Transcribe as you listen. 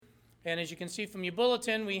And as you can see from your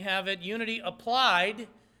bulletin, we have it Unity Applied.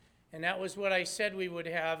 And that was what I said we would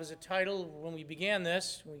have as a title when we began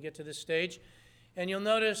this, when we get to this stage. And you'll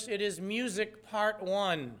notice it is Music Part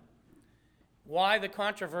 1. Why the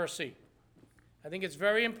controversy? I think it's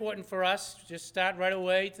very important for us to just start right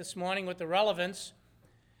away this morning with the relevance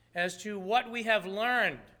as to what we have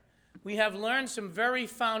learned. We have learned some very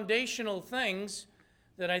foundational things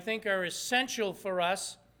that I think are essential for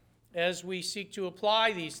us as we seek to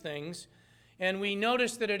apply these things. And we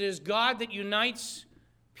notice that it is God that unites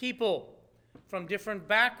people from different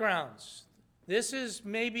backgrounds. This is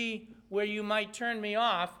maybe where you might turn me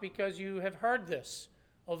off because you have heard this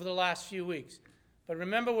over the last few weeks. But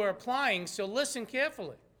remember, we're applying, so listen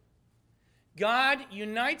carefully. God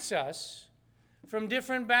unites us from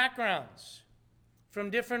different backgrounds, from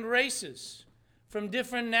different races, from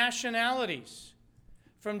different nationalities,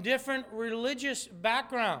 from different religious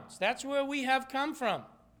backgrounds. That's where we have come from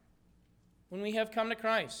when we have come to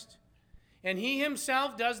Christ. And he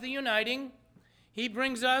himself does the uniting. He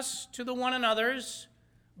brings us to the one another's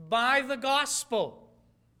by the gospel,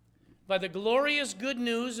 by the glorious good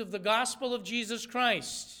news of the gospel of Jesus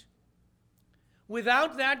Christ.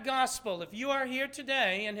 Without that gospel, if you are here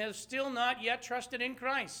today and have still not yet trusted in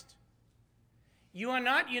Christ, you are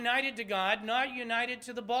not united to God, not united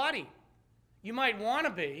to the body. You might want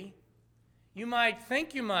to be. You might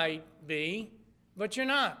think you might be, but you're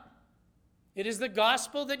not. It is the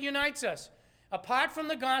gospel that unites us. Apart from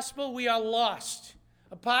the gospel, we are lost.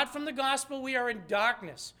 Apart from the gospel, we are in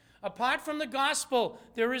darkness. Apart from the gospel,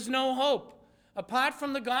 there is no hope. Apart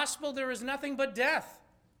from the gospel, there is nothing but death.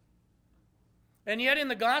 And yet in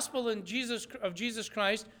the gospel of Jesus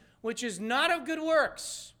Christ, which is not of good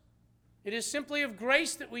works, it is simply of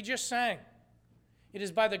grace that we just sang. It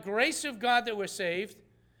is by the grace of God that we're saved,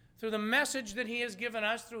 through the message that he has given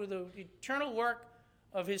us, through the eternal work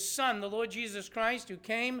of his Son, the Lord Jesus Christ, who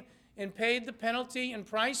came and paid the penalty and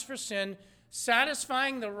price for sin,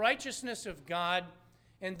 satisfying the righteousness of God.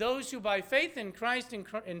 And those who by faith in Christ,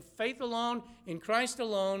 in faith alone, in Christ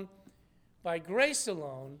alone, by grace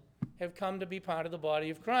alone, have come to be part of the body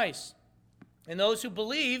of Christ. And those who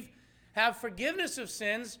believe have forgiveness of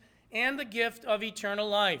sins and the gift of eternal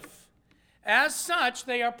life. As such,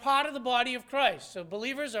 they are part of the body of Christ. So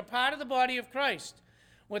believers are part of the body of Christ.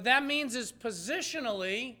 What that means is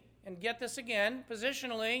positionally, and get this again,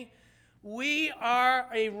 positionally, we are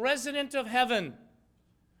a resident of heaven.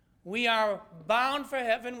 We are bound for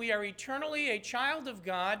heaven. We are eternally a child of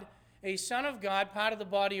God, a son of God, part of the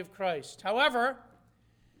body of Christ. However,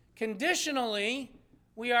 conditionally,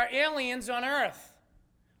 we are aliens on earth.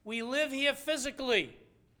 We live here physically.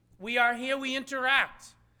 We are here, we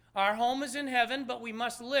interact. Our home is in heaven, but we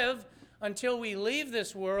must live until we leave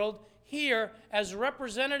this world here as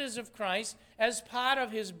representatives of Christ, as part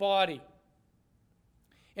of his body.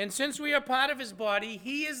 And since we are part of his body,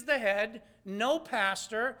 he is the head, no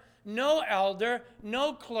pastor, no elder,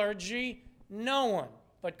 no clergy, no one.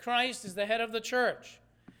 But Christ is the head of the church.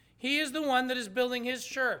 He is the one that is building his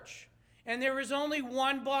church. And there is only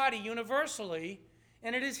one body universally,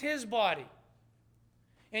 and it is his body.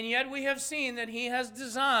 And yet we have seen that he has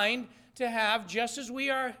designed to have, just as we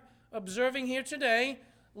are observing here today,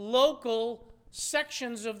 local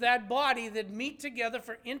sections of that body that meet together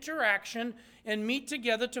for interaction and meet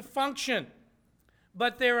together to function.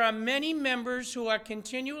 But there are many members who are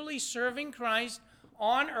continually serving Christ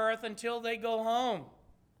on earth until they go home.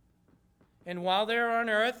 And while they're on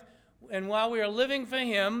earth, and while we are living for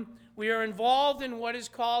him, we are involved in what is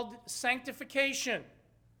called sanctification.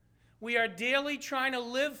 We are daily trying to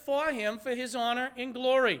live for him, for his honor and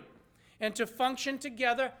glory, and to function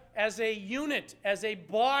together as a unit, as a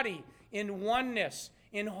body, in oneness,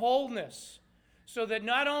 in wholeness, so that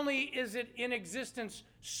not only is it in existence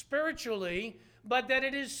spiritually, but that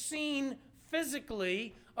it is seen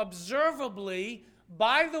physically, observably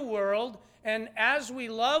by the world. And as we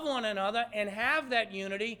love one another and have that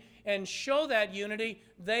unity and show that unity,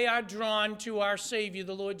 they are drawn to our Savior,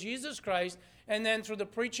 the Lord Jesus Christ, and then through the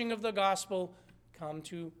preaching of the gospel, come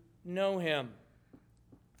to know him.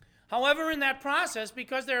 However, in that process,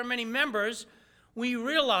 because there are many members, we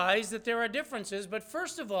realize that there are differences. But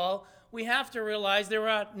first of all, we have to realize there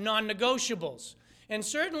are non-negotiables. And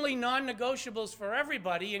certainly non-negotiables for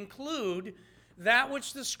everybody include that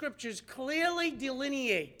which the scriptures clearly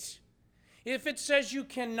delineate. If it says you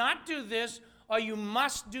cannot do this or you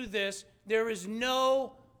must do this, there is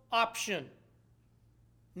no option.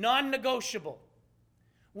 Non-negotiable.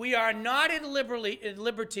 We are not at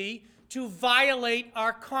liberty to violate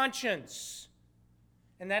our conscience.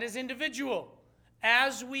 And that is individual.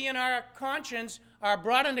 as we in our conscience are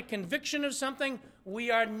brought under conviction of something,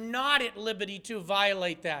 we are not at liberty to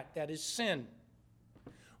violate that. That is sin.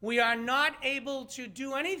 We are not able to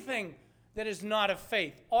do anything that is not of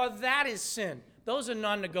faith, or that is sin. Those are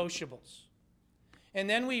non-negotiables. And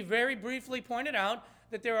then we very briefly pointed out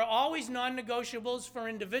that there are always non-negotiables for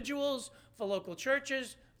individuals, for local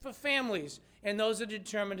churches, for families, and those are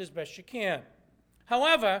determined as best you can.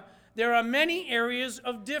 However, there are many areas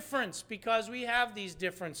of difference because we have these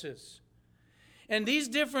differences. And these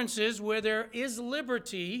differences, where there is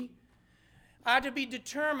liberty, are to be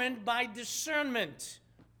determined by discernment,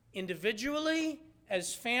 individually,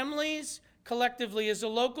 as families, collectively as a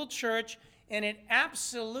local church, and it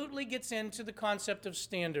absolutely gets into the concept of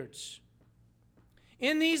standards.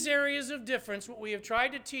 In these areas of difference, what we have tried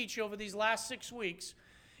to teach over these last 6 weeks,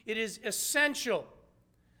 it is essential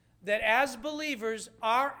that as believers,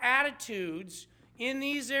 our attitudes in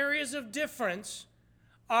these areas of difference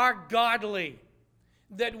are godly,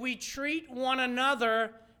 that we treat one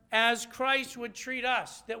another as Christ would treat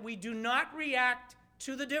us, that we do not react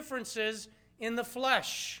to the differences in the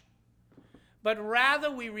flesh, but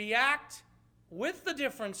rather we react with the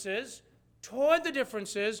differences, toward the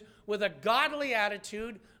differences, with a godly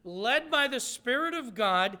attitude, led by the Spirit of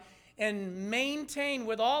God, and maintain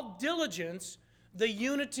with all diligence the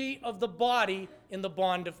unity of the body in the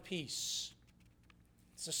bond of peace.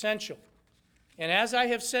 It's essential. And as I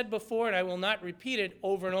have said before, and I will not repeat it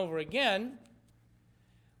over and over again,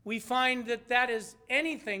 we find that that is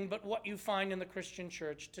anything but what you find in the Christian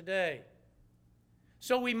church today.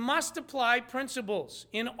 So we must apply principles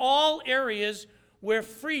in all areas where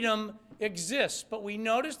freedom exists. But we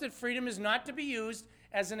notice that freedom is not to be used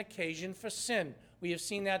as an occasion for sin. We have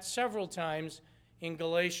seen that several times in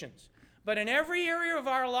Galatians. But in every area of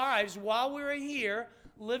our lives, while we're here,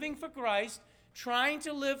 living for Christ, trying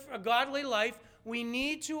to live a godly life, we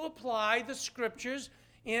need to apply the Scriptures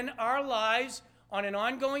in our lives on an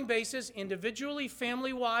ongoing basis, individually,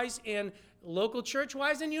 family-wise, and local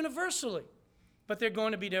church-wise, and universally. But there are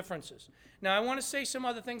going to be differences. Now, I want to say some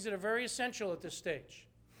other things that are very essential at this stage.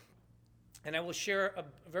 And I will share a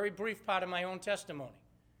very brief part of my own testimony.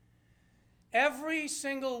 Every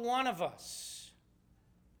single one of us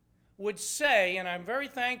would say, and I'm very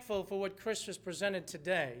thankful for what Chris has presented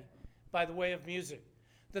today by the way of music,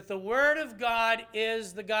 that the Word of God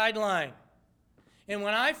is the guideline. And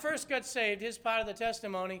when I first got saved, here's part of the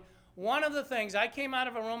testimony, one of the things, I came out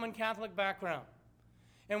of a Roman Catholic background.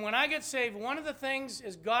 And when I got saved, one of the things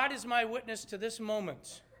is, God is my witness to this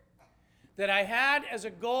moment, that I had as a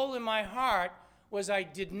goal in my heart was I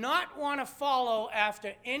did not want to follow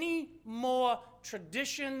after any more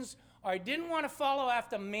traditions, or I didn't want to follow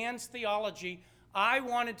after man's theology. I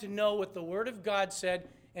wanted to know what the Word of God said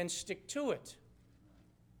and stick to it.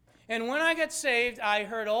 And when I got saved, I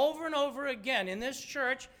heard over and over again in this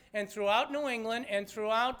church and throughout New England and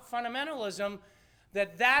throughout fundamentalism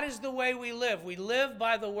that that is the way we live. We live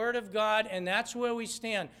by the Word of God, and that's where we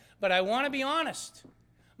stand. But I want to be honest.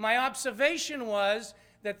 My observation was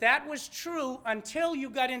that that was true until you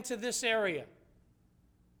got into this area.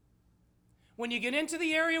 When you get into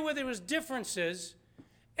the area where there was differences,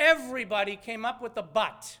 everybody came up with the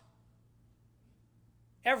but.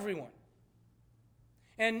 Everyone.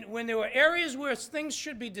 And when there were areas where things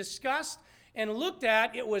should be discussed and looked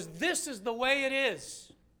at, it was, this is the way it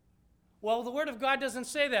is. Well, the Word of God doesn't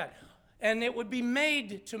say that. And it would be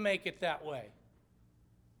made to make it that way.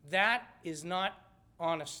 That is not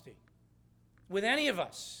honesty with any of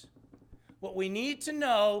us. What we need to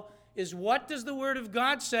know is, what does the Word of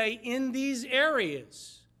God say in these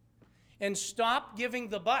areas? And stop giving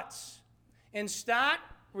the buts. And start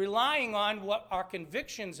relying on what our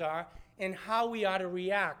convictions are and how we ought to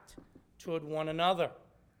react toward one another.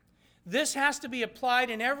 This has to be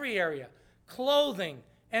applied in every area. Clothing,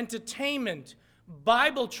 entertainment,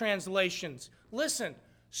 Bible translations. Listen,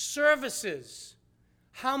 services.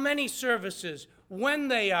 How many services, when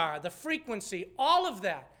they are, the frequency, all of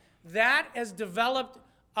that. That has developed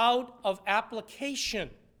out of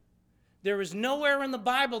application. There is nowhere in the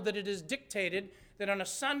Bible that it is dictated that on a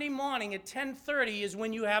Sunday morning at 10:30 is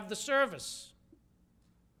when you have the service.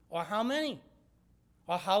 Or how many?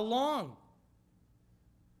 Or how long?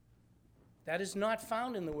 That is not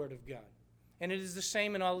found in the Word of God. And it is the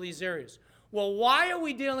same in all these areas. Well, why are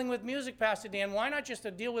we dealing with music, Pastor Dan? Why not just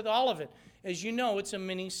to deal with all of it? As you know, it's a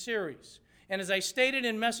mini-series. And as I stated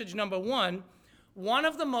in message number 1, one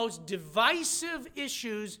of the most divisive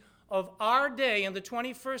issues of our day in the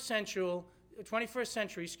 21st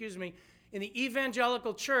century, in the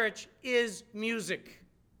evangelical church is music.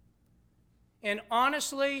 And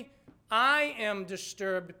honestly, I am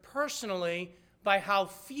disturbed personally by how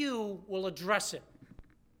few will address it.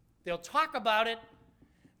 They'll talk about it,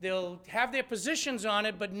 they'll have their positions on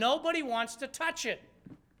it, but nobody wants to touch it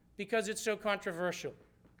because it's so controversial.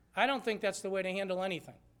 I don't think that's the way to handle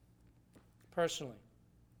anything, personally.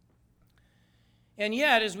 And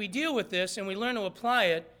yet, as we deal with this and we learn to apply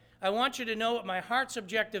it, I want you to know what my heart's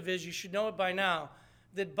objective is. You should know it by now,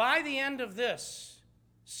 that by the end of this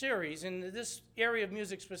series, in this area of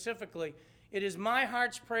music specifically, it is my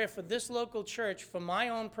heart's prayer for this local church, for my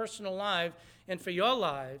own personal life, and for your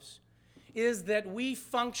lives, is that we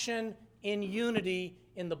function in unity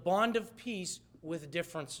in the bond of peace with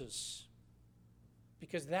differences.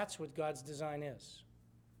 Because that's what God's design is.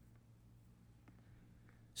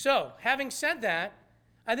 So, having said that,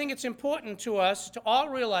 I think it's important to us to all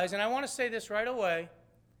realize, and I want to say this right away,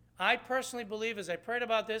 I personally believe, as I prayed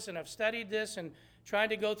about this and I've studied this and tried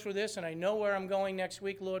to go through this, and I know where I'm going next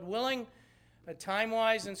week, Lord willing,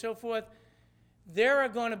 time-wise and so forth, there are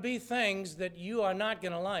going to be things that you are not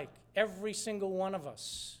going to like, every single one of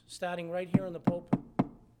us, starting right here in the pulpit.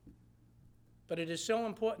 But it is so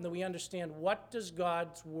important that we understand, what does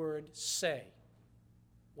God's word say?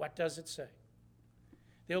 What does it say?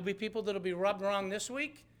 There will be people that will be rubbed wrong this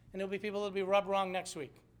week, and there will be people that will be rubbed wrong next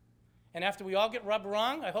week. And after we all get rubbed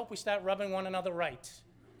wrong, I hope we start rubbing one another right.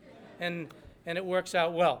 And it works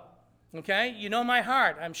out well. Okay? You know my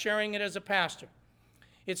heart. I'm sharing it as a pastor.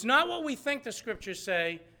 It's not what we think the scriptures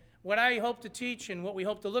say. What I hope to teach and what we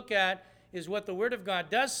hope to look at is what the Word of God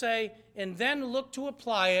does say, and then look to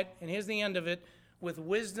apply it, and here's the end of it, with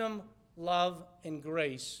wisdom, love, and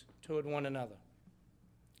grace toward one another.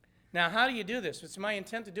 Now, how do you do this? It's my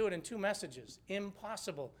intent to do it in 2 messages.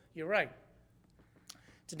 Impossible. You're right.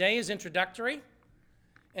 Today is introductory,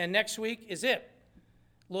 and next week is it.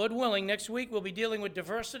 Lord willing, next week we'll be dealing with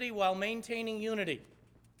diversity while maintaining unity.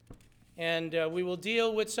 And we will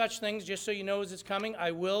deal with such things, just so you know as it's coming.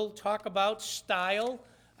 I will talk about style.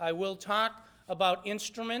 I will talk about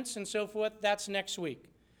instruments and so forth. That's next week.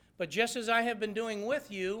 But just as I have been doing with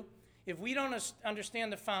you, if we don't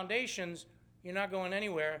understand the foundations, you're not going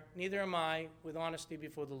anywhere. Neither am I, with honesty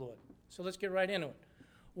before the Lord. So let's get right into it.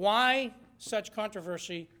 Why such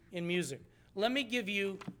controversy in music? Let me give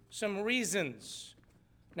you some reasons.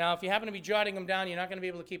 Now, if you happen to be jotting them down, you're not going to be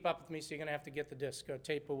able to keep up with me, so you're going to have to get the disc or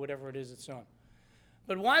tape or whatever it is it's on.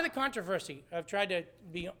 But why the controversy? I've tried to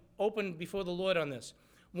be open before the Lord on this.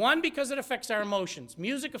 One, because it affects our emotions.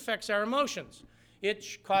 Music affects our emotions.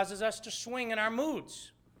 It causes us to swing in our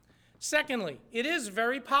moods. Secondly, it is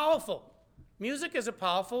very powerful. Music is a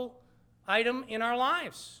powerful item in our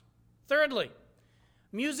lives. Thirdly,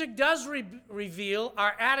 music does reveal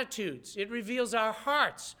our attitudes. It reveals our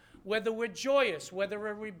hearts, whether we're joyous, whether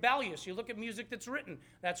we're rebellious. You look at music that's written.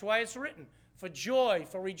 That's why it's written. For joy,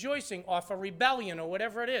 for rejoicing, or for rebellion, or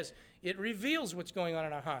whatever it is. It reveals what's going on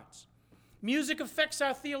in our hearts. Music affects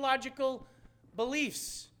our theological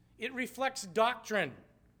beliefs. It reflects doctrine.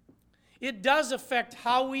 It does affect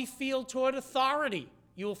how we feel toward authority.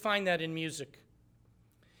 You will find that in music.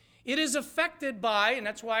 It is affected by, and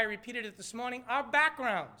that's why I repeated it this morning, our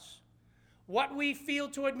backgrounds. What we feel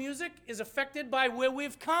toward music is affected by where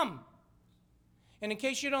we've come. And in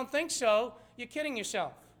case you don't think so, you're kidding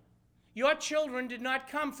yourself. Your children did not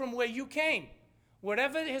come from where you came.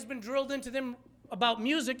 Whatever has been drilled into them about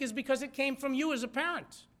music is because it came from you as a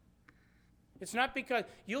parent. It's not because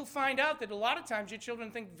you'll find out that a lot of times your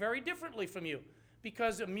children think very differently from you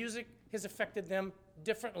because music has affected them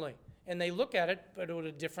differently. And they look at it, but with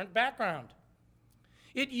a different background.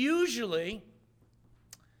 It usually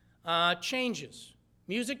changes.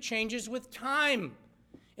 Music changes with time.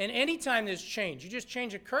 And anytime there's change, you just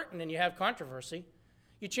change a curtain and you have controversy.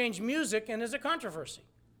 You change music and there's a controversy.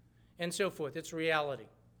 And so forth. It's reality.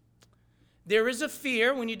 There is a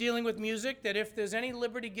fear when you're dealing with music that if there's any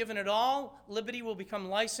liberty given at all, liberty will become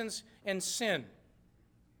license and sin.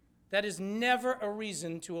 That is never a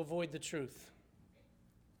reason to avoid the truth.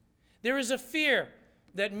 There is a fear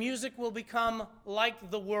that music will become like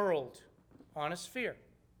the world. Honest fear.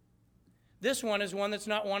 This one is one that's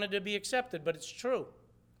not wanted to be accepted, but it's true.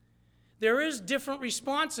 There is different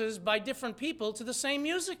responses by different people to the same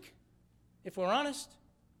music, if we're honest.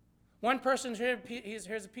 One person hears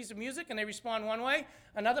a piece of music and they respond one way.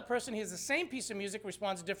 Another person hears the same piece of music,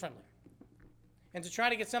 responds differently. And to try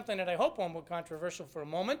to get something that I hope won't be controversial for a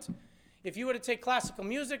moment, if you were to take classical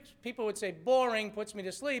music, people would say, boring, puts me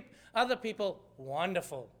to sleep. Other people,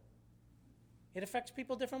 wonderful. It affects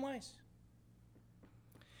people different ways.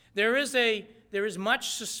 There is much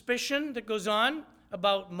suspicion that goes on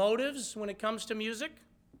about motives when it comes to music.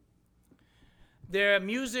 Their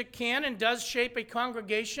music can and does shape a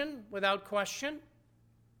congregation without question.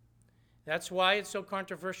 That's why it's so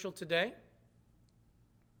controversial today.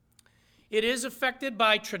 It is affected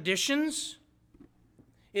by traditions.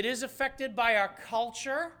 It is affected by our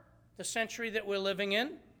culture, the century that we're living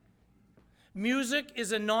in. Music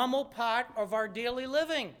is a normal part of our daily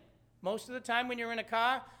living. Most of the time when you're in a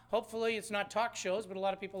car, hopefully it's not talk shows, but a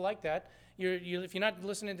lot of people like that. If you're not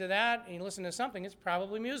listening to that and you listen to something, it's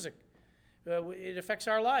probably music. It affects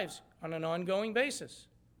our lives on an ongoing basis.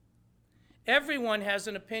 Everyone has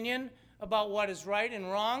an opinion about what is right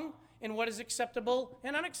and wrong and what is acceptable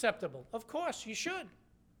and unacceptable. Of course, you should.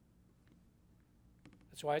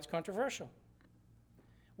 That's why it's controversial.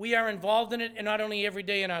 We are involved in it, and not only every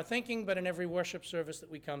day in our thinking, but in every worship service that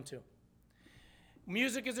we come to.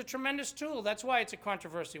 Music is a tremendous tool. That's why it's a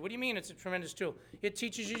controversy. What do you mean it's a tremendous tool? It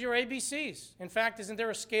teaches you your ABCs. In fact, isn't there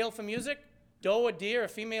a scale for music? Do, a deer, a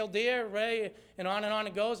female deer, re, and on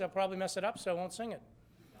it goes. I'll probably mess it up, so I won't sing it.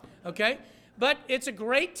 Okay? But it's a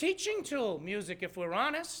great teaching tool, music, if we're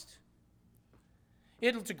honest.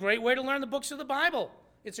 It's a great way to learn the books of the Bible.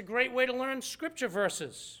 It's a great way to learn scripture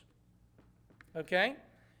verses. Okay?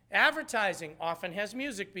 Advertising often has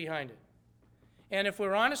music behind it. And if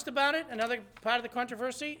we're honest about it, another part of the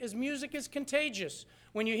controversy is music is contagious.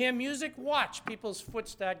 When you hear music, watch. People's foot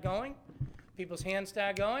start going, people's hands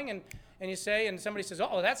start going, and you say, and somebody says,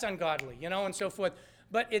 oh, that's ungodly, and so forth.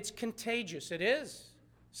 But it's contagious. It is.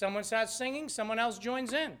 Someone starts singing, someone else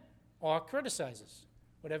joins in or criticizes,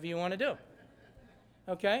 whatever you want to do.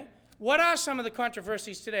 Okay? What are some of the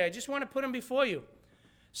controversies today? I just want to put them before you.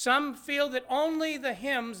 Some feel that only the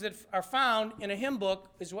hymns that are found in a hymn book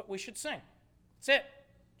is what we should sing. That's it,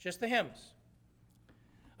 just the hymns.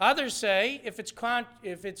 Others say if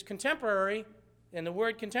it's contemporary, and the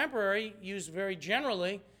word contemporary used very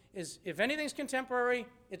generally is if anything's contemporary,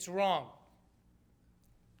 it's wrong.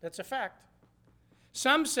 That's a fact.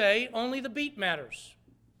 Some say only the beat matters.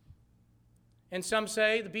 And some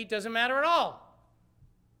say the beat doesn't matter at all.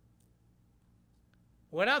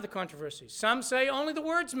 What are the controversies? Some say only the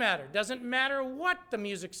words matter. Doesn't matter what the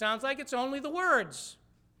music sounds like, it's only the words.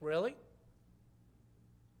 Really?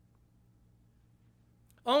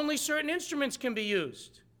 Only certain instruments can be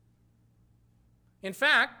used. In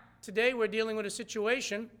fact, today we're dealing with a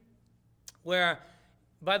situation where,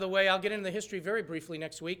 by the way, I'll get into the history very briefly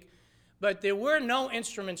next week, but there were no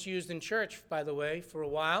instruments used in church, by the way, for a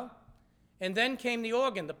while. And then came the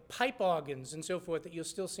organ, the pipe organs and so forth that you'll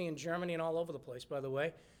still see in Germany and all over the place, by the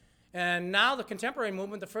way. And now the contemporary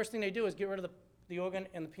movement, the first thing they do is get rid of the organ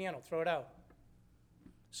and the piano, throw it out.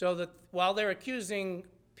 So that while they're accusing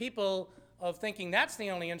people of thinking that's the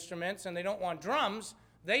only instruments and they don't want drums,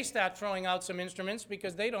 they start throwing out some instruments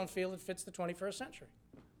because they don't feel it fits the 21st century.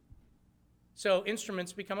 So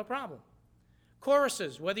instruments become a problem.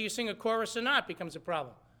 Choruses, whether you sing a chorus or not, becomes a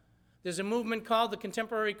problem. There's a movement called the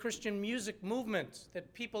Contemporary Christian Music Movement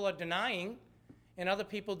that people are denying and other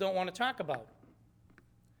people don't want to talk about.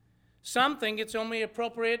 Some think it's only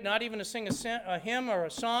appropriate not even to sing a hymn or a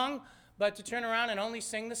song, but to turn around and only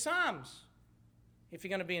sing the Psalms if you're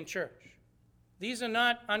going to be in church. These are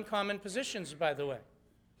not uncommon positions, by the way.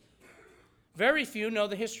 Very few know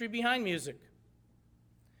the history behind music.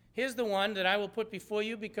 Here's the one that I will put before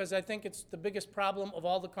you because I think it's the biggest problem of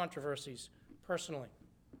all the controversies, personally.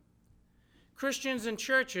 Christians and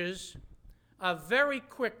churches are very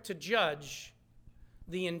quick to judge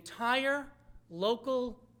the entire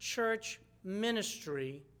local church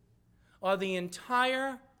ministry or the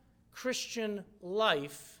entire Christian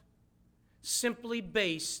life simply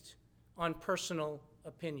based on personal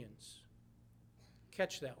opinions.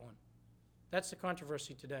 Catch that one. That's the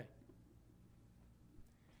controversy today.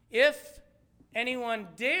 If anyone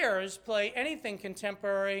dares play anything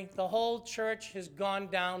contemporary, the whole church has gone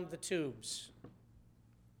down the tubes.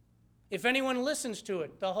 If anyone listens to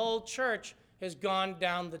it, the whole church has gone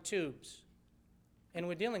down the tubes. And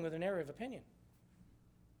we're dealing with an area of opinion.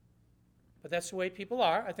 But that's the way people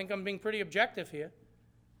are. I think I'm being pretty objective here.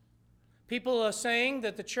 People are saying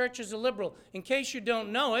that the church is a liberal. In case you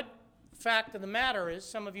don't know it, the fact of the matter is,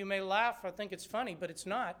 some of you may laugh or think it's funny, but it's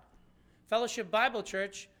not. Fellowship Bible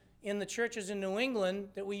Church, in the churches in New England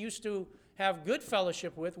that we used to have good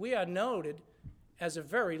fellowship with, we are noted as a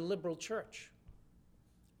very liberal church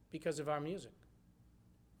because of our music.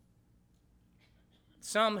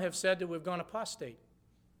 Some have said that we've gone apostate.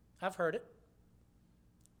 I've heard it.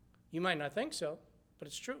 You might not think so, but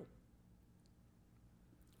it's true.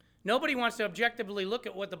 Nobody wants to objectively look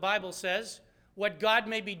at what the Bible says, what God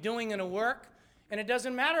may be doing in a work, and it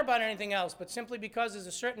doesn't matter about anything else, but simply because there's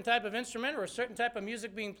a certain type of instrument or a certain type of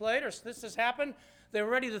music being played or this has happened, they're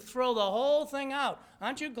ready to throw the whole thing out.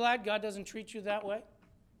 Aren't you glad God doesn't treat you that way?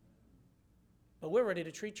 But we're ready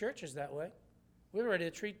to treat churches that way. We're ready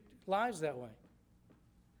to treat lives that way.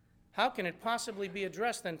 How can it possibly be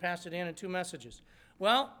addressed then, Pastor Dan, in 2 messages?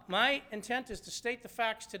 Well, my intent is to state the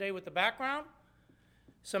facts today with the background.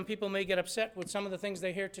 Some people may get upset with some of the things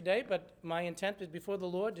they hear today, but my intent is before the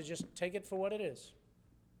Lord to just take it for what it is.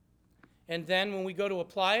 And then when we go to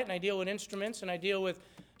apply it, and I deal with instruments, and I deal with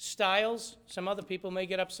styles, some other people may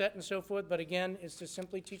get upset and so forth, but again, it's to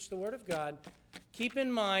simply teach the Word of God. Keep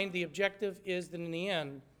in mind the objective is that in the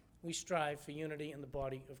end, we strive for unity in the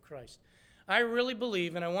body of Christ. I really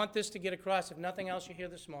believe, and I want this to get across, if nothing else you hear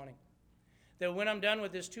this morning, that when I'm done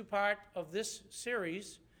with this 2-part of this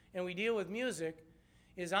series, and we deal with music,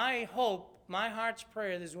 is I hope, my heart's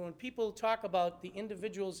prayer is when people talk about the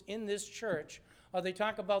individuals in this church, or they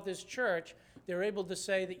talk about this church, they're able to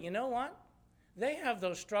say that, you know what? They have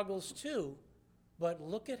those struggles too, but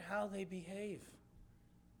look at how they behave.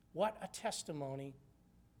 What a testimony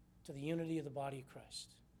to the unity of the body of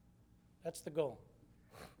Christ. That's the goal.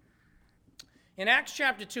 In Acts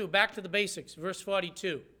chapter 2, back to the basics, verse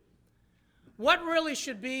 42. What really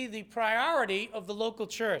should be the priority of the local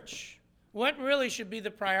church? What really should be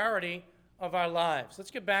the priority of our lives?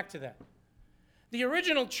 Let's get back to that. The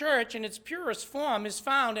original church in its purest form is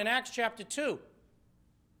found in Acts chapter 2.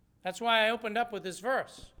 That's why I opened up with this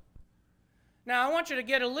verse. Now, I want you to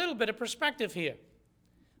get a little bit of perspective here.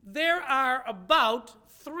 There are about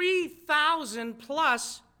 3,000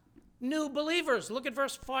 plus new believers. Look at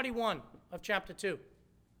verse 41 of chapter 2.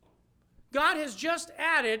 God has just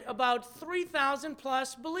added about 3,000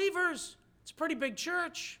 plus believers. It's a pretty big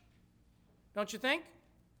church, don't you think?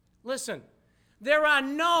 Listen, there are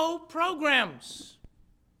no programs.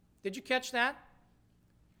 Did you catch that?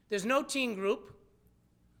 There's no teen group.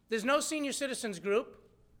 There's no senior citizens group.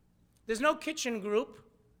 There's no kitchen group.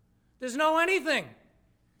 There's no anything.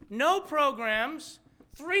 No programs.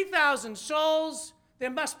 3,000 souls. There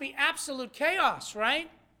must be absolute chaos, right?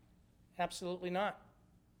 Absolutely not.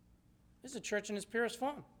 This is a church in its purest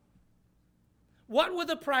form. What were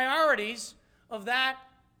the priorities of that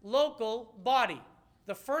local body,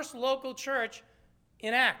 the first local church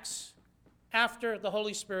in Acts after the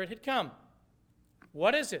Holy Spirit had come?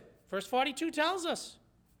 What is it? Verse 42 tells us.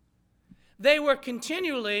 They were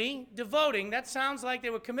continually devoting, that sounds like they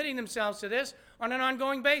were committing themselves to this on an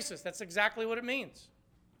ongoing basis. That's exactly what it means.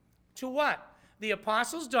 To what? The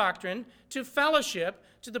apostles' doctrine, to fellowship,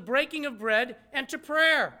 to the breaking of bread, and to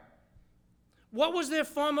prayer. What was their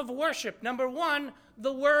form of worship? Number 1,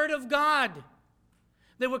 the Word of God.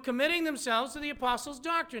 They were committing themselves to the apostles'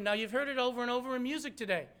 doctrine. Now, you've heard it over and over in music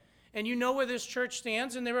today, and you know where this church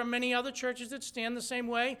stands, and there are many other churches that stand the same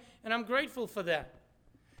way, and I'm grateful for that.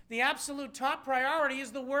 The absolute top priority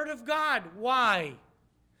is the Word of God. Why?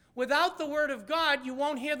 Without the Word of God, you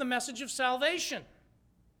won't hear the message of salvation.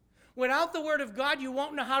 Without the Word of God, you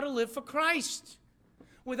won't know how to live for Christ.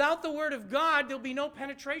 Without the Word of God, there'll be no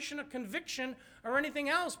penetration or conviction or anything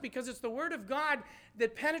else, because it's the Word of God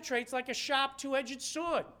that penetrates like a sharp two-edged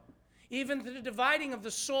sword, even to the dividing of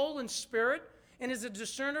the soul and spirit, and is a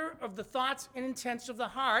discerner of the thoughts and intents of the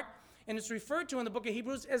heart, and it's referred to in the book of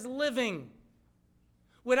Hebrews as living.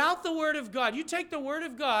 Without the Word of God, you take the Word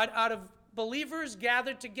of God out of believers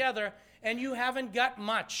gathered together, and you haven't got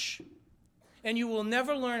much. And you will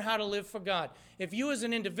never learn how to live for God. If you as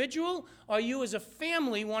an individual or you as a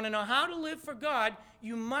family want to know how to live for God,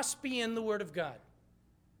 you must be in the Word of God.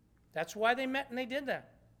 That's why they met and they did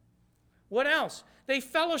that. What else? They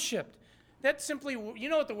fellowshipped. That simply, you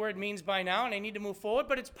know what the word means by now, and they need to move forward,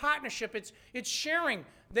 but it's partnership, it's sharing.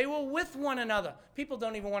 They were with one another. People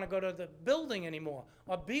don't even want to go to the building anymore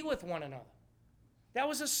or be with one another. That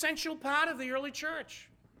was an essential part of the early church.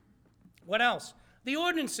 What else? The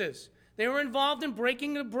ordinances. They were involved in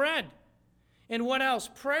breaking the bread. And what else?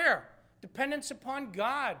 Prayer, dependence upon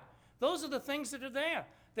God. Those are the things that are there.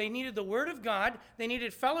 They needed the Word of God. They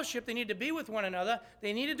needed fellowship. They needed to be with one another.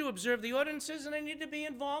 They needed to observe the ordinances, and they needed to be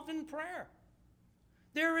involved in prayer.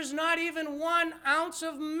 There is not even 1 ounce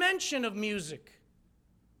of mention of music.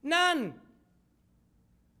 None.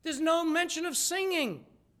 There's no mention of singing.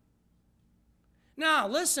 Now,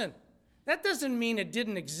 listen, that doesn't mean it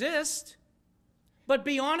didn't exist. But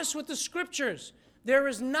be honest with the Scriptures. There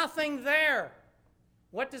is nothing there.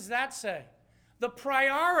 What does that say? The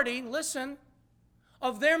priority, listen,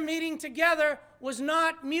 of their meeting together was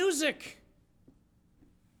not music.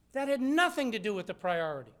 That had nothing to do with the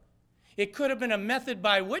priority. It could have been a method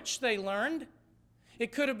by which they learned.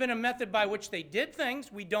 It could have been a method by which they did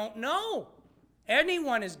things. We don't know.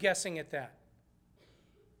 Anyone is guessing at that.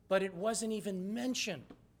 But it wasn't even mentioned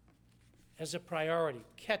as a priority.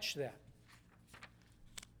 Catch that.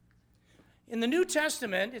 In the New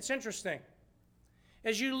Testament, it's interesting.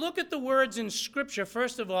 As you look at the words in Scripture,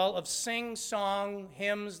 first of all, of sing, song,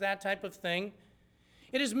 hymns, that type of thing,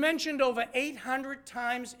 it is mentioned over 800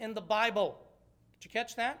 times in the Bible. Did you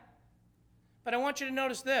catch that? But I want you to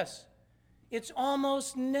notice this. It's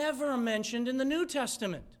almost never mentioned in the New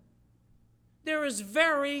Testament. There is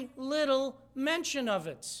very little mention of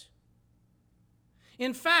it.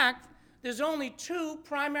 In fact, there's only two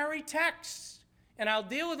primary texts, and I'll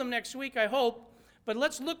deal with them next week, I hope, but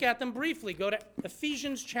let's look at them briefly. Go to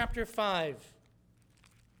Ephesians chapter 5.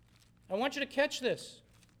 I want you to catch this.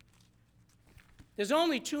 There's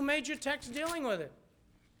only two major texts dealing with it.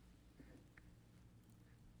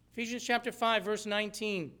 Ephesians chapter 5, verse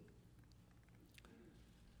 19.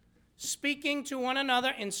 Speaking to one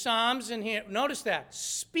another in psalms and hymns. Notice that.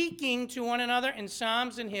 Speaking to one another in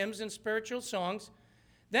psalms and hymns and spiritual songs.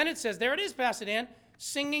 Then it says, there it is, Pastor Dan,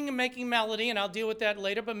 singing and making melody, and I'll deal with that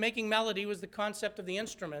later, but making melody was the concept of the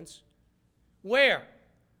instruments. Where?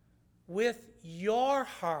 With your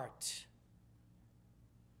heart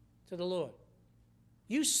to the Lord.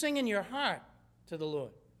 You sing in your heart to the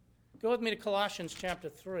Lord. Go with me to Colossians chapter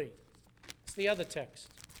 3. It's the other text.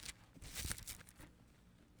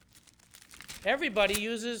 Everybody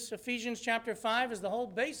uses Ephesians chapter 5 as the whole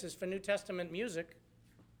basis for New Testament music.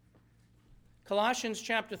 Colossians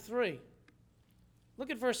chapter 3. Look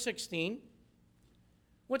at verse 16.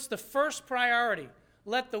 What's the first priority?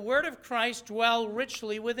 Let the word of Christ dwell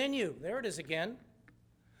richly within you. There it is again.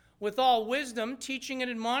 With all wisdom, teaching and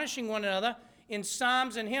admonishing one another in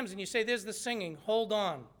psalms and hymns. And you say, there's the singing. Hold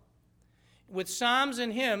on. With psalms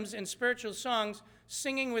and hymns and spiritual songs,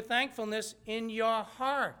 singing with thankfulness in your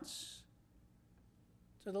hearts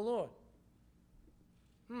to the Lord.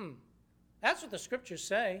 That's what the scriptures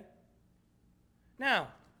say. Now,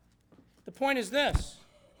 the point is this.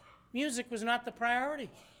 Music was not the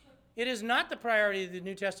priority. It is not the priority of the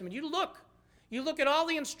New Testament. You look at all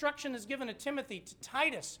the instruction that's given to Timothy, to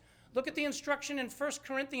Titus. Look at the instruction in 1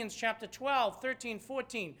 Corinthians chapter 12, 13,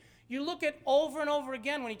 14. You look at over and over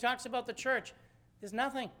again when he talks about the church. There's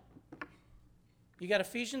nothing. You got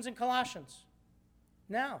Ephesians and Colossians.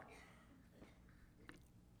 Now,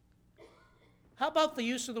 how about the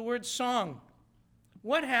use of the word song?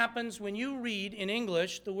 What happens when you read in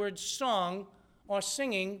English the word song or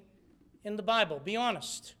singing in the Bible? Be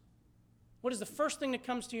honest. What is the first thing that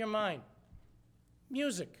comes to your mind?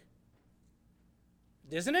 Music.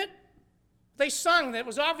 Isn't it? They sung that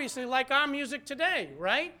was obviously like our music today,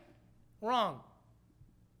 right? Wrong.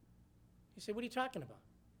 You say, what are you talking about?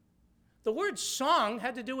 The word song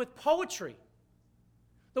had to do with poetry.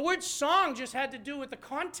 The word song just had to do with the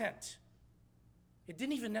content. It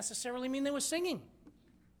didn't even necessarily mean they were singing.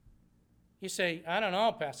 You say, I don't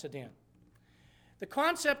know, Pastor Dan. The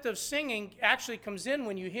concept of singing actually comes in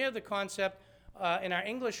when you hear the concept in our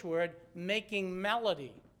English word, making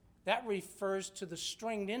melody. That refers to the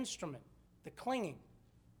stringed instrument, the clinging.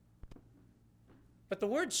 But the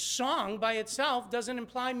word song by itself doesn't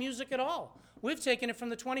imply music at all. We've taken it from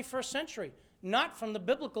the 21st century, not from the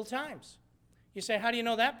biblical times. You say, how do you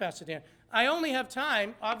know that, Pastor Dan? I only have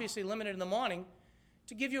time, obviously limited in the morning,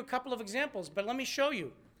 to give you a couple of examples, but let me show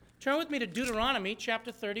you. Turn with me to Deuteronomy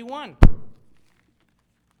chapter 31.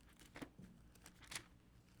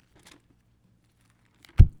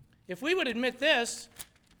 If we would admit this,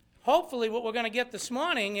 hopefully what we're going to get this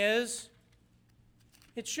morning is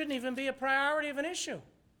it shouldn't even be a priority of an issue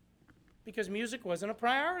because music wasn't a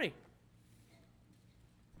priority.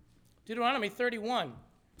 Deuteronomy 31.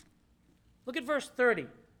 Look at verse 30.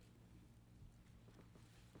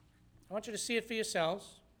 I want you to see it for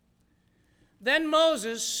yourselves. Then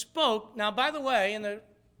Moses spoke. Now, by the way,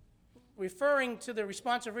 referring to the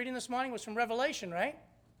responsive reading this morning was from Revelation, right?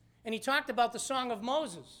 And he talked about the song of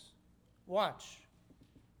Moses. Watch.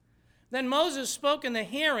 Then Moses spoke in the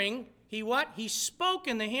hearing. He what? He spoke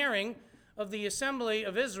in the hearing of the assembly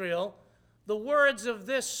of Israel the words of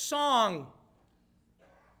this song.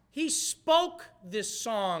 He spoke this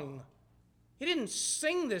song. He didn't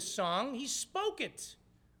sing this song. He spoke it.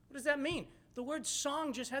 What does that mean? The word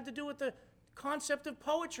song just had to do with the concept of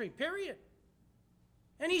poetry, period.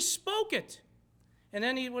 And he spoke it. And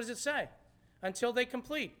then what does it say? Until they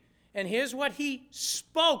complete. And here's what he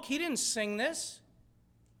spoke. He didn't sing this.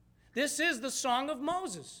 This is the song of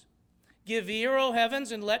Moses. Give ear, O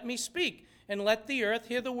heavens, and let me speak, and let the earth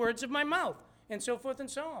hear the words of my mouth, and so forth and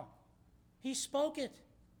so on. He spoke it.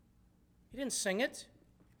 He didn't sing it.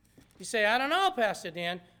 You say, I don't know, Pastor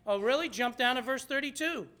Dan. Oh, really? Jump down to verse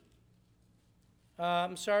 32.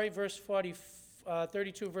 Verse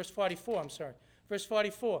 32, verse 44, Verse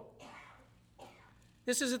 44.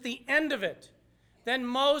 This is at the end of it. Then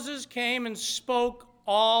Moses came and spoke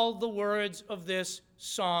all the words of this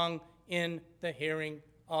song in the hearing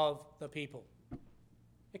of the people.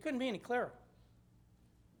 It couldn't be any clearer.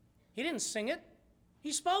 He didn't sing it.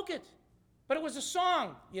 He spoke it. But it was a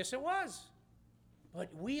song. Yes, it was. But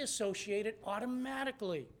we associate it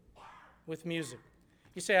automatically with music.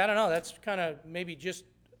 You say, I don't know, that's kind of maybe just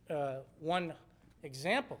one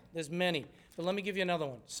example. There's many. But let me give you another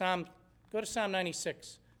one. Go to Psalm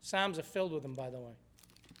 96. Psalms are filled with them, by the way.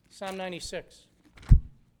 Psalm 96.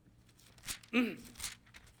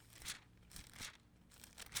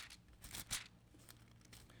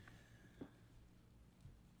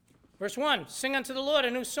 Verse 1, sing unto the Lord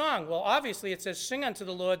a new song. Well, obviously it says sing unto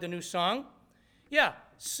the Lord the new song. Yeah,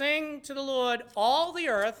 sing to the Lord all the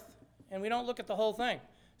earth, and we don't look at the whole thing.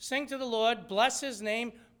 Sing to the Lord, bless his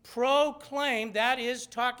name, proclaim, that is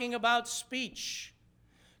talking about speech.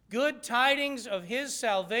 Good tidings of his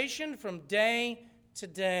salvation from day to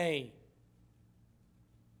day.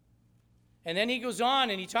 And then he goes on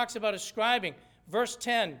and he talks about ascribing. Verse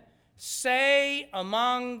 10, say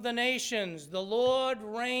among the nations, the Lord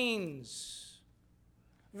reigns.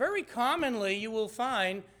 Very commonly you will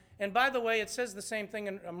find, and by the way, it says the same thing,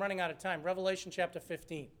 and I'm running out of time, Revelation chapter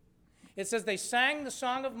 15. It says they sang the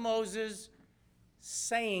song of Moses,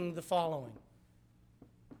 saying the following.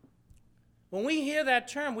 When we hear that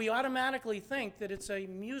term, we automatically think that it's a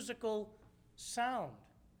musical sound.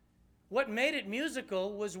 What made it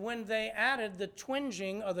musical was when they added the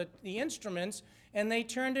twinging of the instruments, and they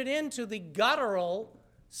turned it into the guttural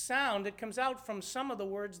sound that comes out from some of the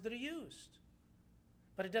words that are used.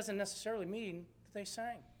 But it doesn't necessarily mean that they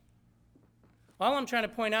sang. All I'm trying to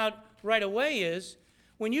point out right away is,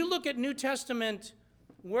 when you look at New Testament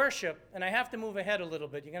worship, and I have to move ahead a little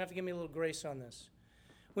bit, you're going to have to give me a little grace on this.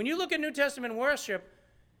 When you look at New Testament worship,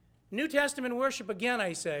 again,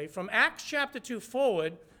 I say, from Acts chapter 2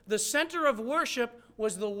 forward, the center of worship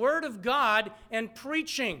was the Word of God and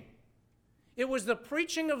preaching. It was the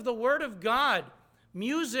preaching of the Word of God.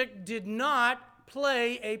 Music did not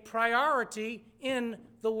play a priority in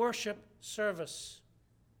the worship service.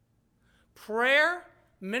 Prayer,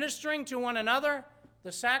 ministering to one another,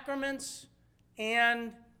 the sacraments,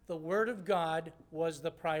 and the Word of God was the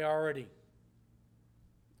priority.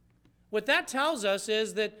 What that tells us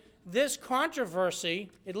is that this controversy,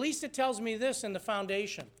 at least it tells me this in the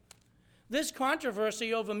foundation, this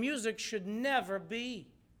controversy over music should never be,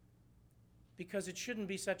 because it shouldn't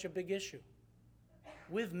be such a big issue.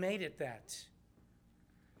 We've made it that.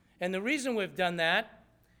 And the reason we've done that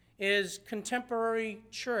is contemporary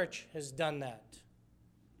church has done that.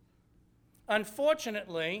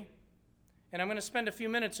 Unfortunately, and I'm going to spend a few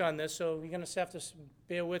minutes on this, so you're going to have to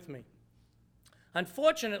bear with me.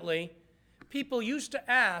 Unfortunately, people used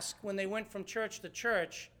to ask when they went from church to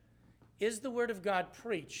church, is the Word of God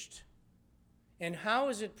preached? And how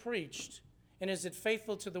is it preached? And is it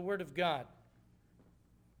faithful to the Word of God?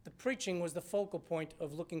 The preaching was the focal point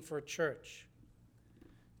of looking for a church.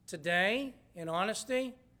 Today, in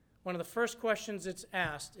honesty, one of the first questions that's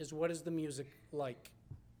asked is, what is the music like?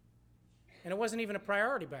 And it wasn't even a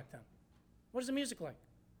priority back then. What is the music like?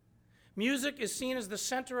 Music is seen as the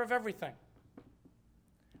center of everything.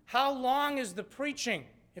 How long is the preaching?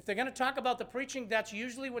 If they're going to talk about the preaching, that's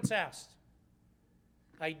usually what's asked.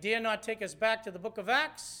 I dare not take us back to the book of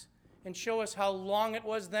Acts and show us how long it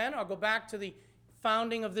was then, or go back to the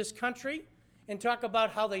founding of this country and talk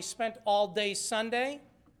about how they spent all day Sunday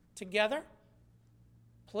together.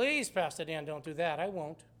 Please, Pastor Dan, don't do that. I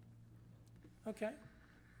won't. Okay.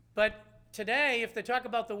 But today, if they talk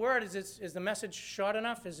about the Word, is the message short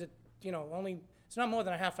enough? Is it, only, it's not more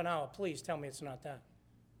than a half an hour. Please tell me it's not that.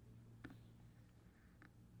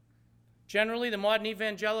 Generally, the modern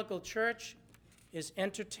evangelical church is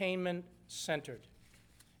entertainment-centered.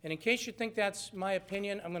 And in case you think that's my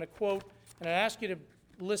opinion, I'm going to quote, and I ask you to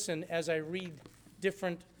listen as I read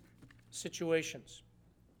different situations.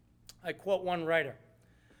 I quote one writer.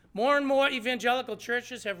 More and more evangelical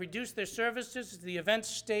churches have reduced their services to the event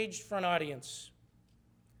staged for an audience.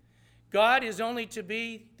 God is to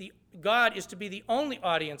be the only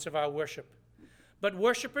audience of our worship. But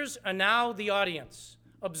worshipers are now the audience,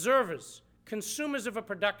 observers, consumers of a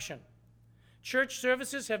production. Church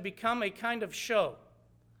services have become a kind of show.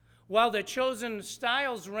 While their chosen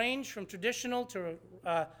styles range from traditional to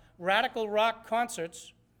radical rock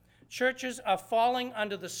concerts, churches are falling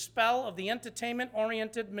under the spell of the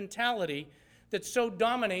entertainment-oriented mentality that so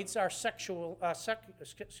dominates our secular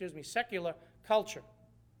culture.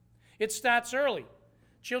 It starts early.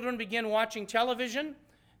 Children begin watching television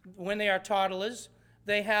when they are toddlers.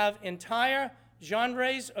 They have entire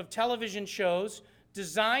genres of television shows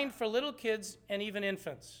designed for little kids and even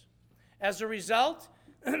infants. As a result,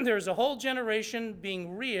 there's a whole generation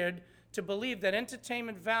being reared to believe that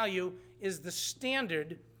entertainment value is the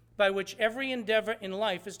standard by which every endeavor in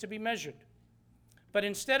life is to be measured. But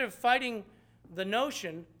instead of fighting the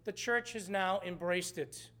notion, the church has now embraced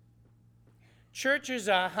it. Churches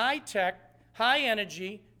are high-tech,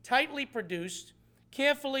 high-energy, tightly produced,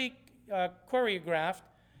 carefully choreographed,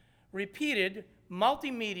 repeated,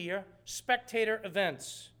 multimedia, spectator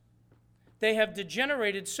events. They have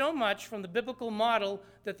degenerated so much from the biblical model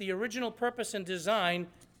that the original purpose and design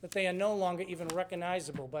that they are no longer even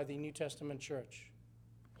recognizable by the New Testament church.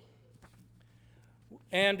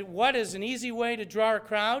 And what is an easy way to draw a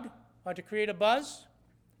crowd or to create a buzz?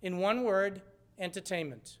 In one word,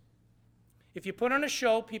 entertainment. If you put on a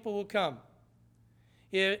show, people will come.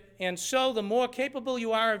 And so the more capable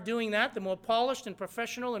you are of doing that, the more polished and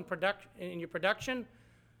professional in your production,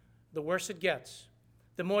 the worse it gets.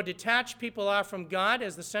 The more detached people are from God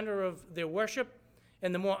as the center of their worship,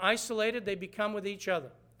 and the more isolated they become with each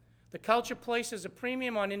other. The culture places a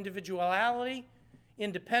premium on individuality,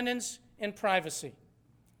 independence, and privacy.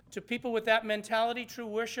 To people with that mentality, true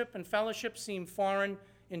worship and fellowship seem foreign,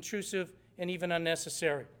 intrusive, and even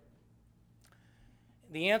unnecessary.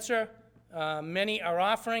 The answer many are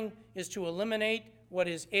offering is to eliminate what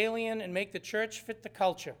is alien and make the church fit the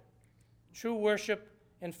culture. True worship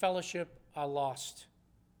and fellowship are lost.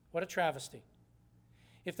 What a travesty.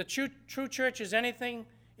 If the true church is anything,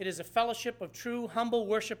 it is a fellowship of true, humble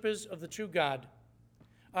worshipers of the true God.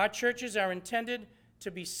 Our churches are intended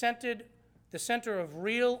to be the center of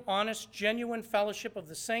real, honest, genuine fellowship of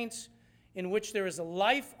the saints, in which there is a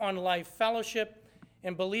life-on-life fellowship,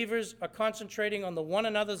 and believers are concentrating on the one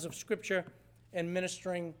another's of Scripture and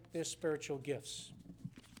ministering their spiritual gifts.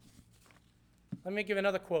 Let me give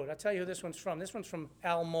another quote. I'll tell you who this one's from. This one's from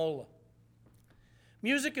Al Mohler.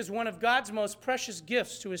 Music is one of God's most precious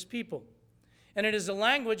gifts to his people, and it is a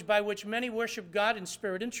language by which many worship God in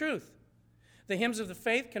spirit and truth. The hymns of the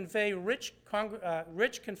faith convey rich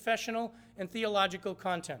confessional and theological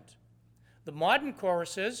content. The modern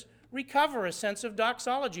choruses recover a sense of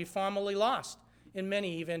doxology formerly lost in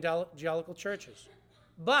many evangelical churches.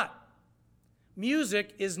 But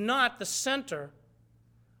music is not the center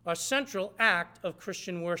or central act of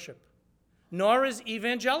Christian worship, nor is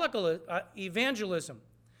evangelism,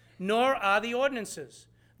 nor are the ordinances.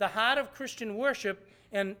 The heart of Christian worship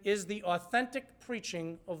is the authentic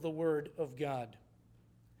preaching of the Word of God.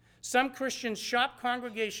 Some Christians shop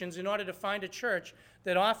congregations in order to find a church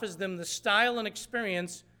that offers them the style and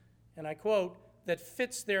experience, and I quote, that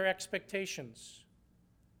fits their expectations.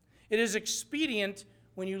 It is expedient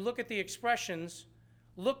when you look at the expressions,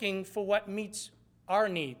 looking for what meets our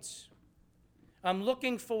needs. I'm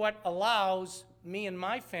looking for what allows me and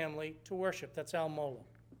my family to worship. That's Al Mohler.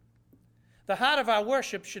 The heart of our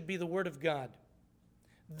worship should be the Word of God.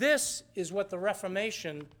 This is what the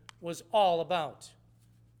Reformation was all about.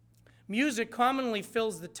 Music commonly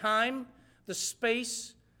fills the time, the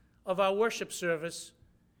space of our worship service,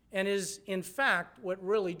 and is, in fact, what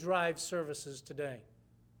really drives services today.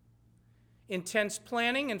 Intense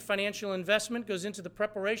planning and financial investment goes into the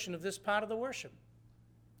preparation of this part of the worship.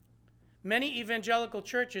 Many evangelical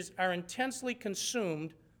churches are intensely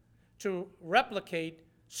consumed to replicate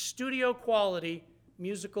studio-quality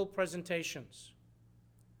musical presentations.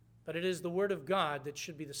 But it is the Word of God that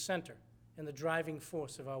should be the center and the driving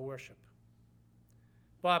force of our worship.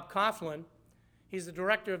 Bob Coughlin, he's the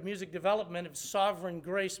director of music development of Sovereign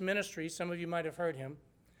Grace Ministry. Some of you might have heard him.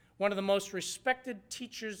 One of the most respected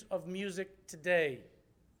teachers of music today.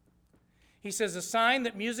 He says, a sign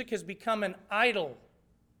that music has become an idol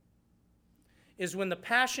is when the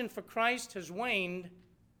passion for Christ has waned,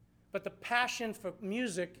 but the passion for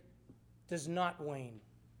music does not wane.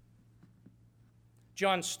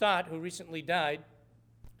 John Stott, who recently died,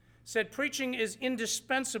 said preaching is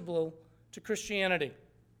indispensable to Christianity.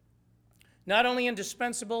 Not only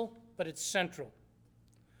indispensable, but it's central.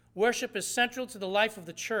 Worship is central to the life of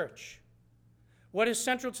the church. What is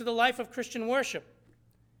central to the life of Christian worship?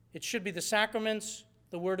 It should be the sacraments,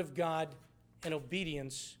 the Word of God, and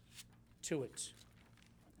obedience to it.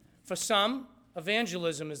 For some,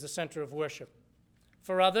 evangelism is the center of worship.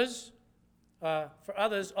 For others,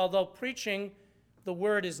 although preaching the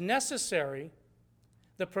Word is necessary,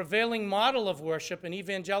 the prevailing model of worship in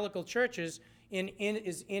evangelical churches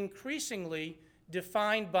is increasingly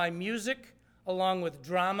defined by music along with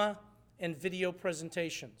drama and video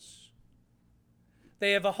presentations.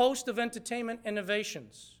 They have a host of entertainment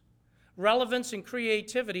innovations. Relevance and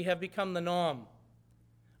creativity have become the norm.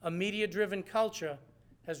 A media-driven culture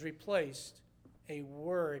has replaced a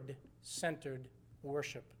word-centered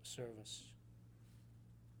worship service.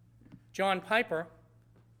 John Piper,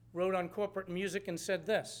 wrote on corporate music and said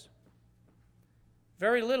this: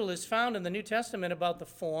 very little is found in the New Testament about the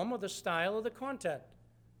form or the style or the content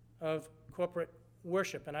of corporate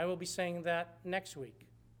worship, and I will be saying that next week.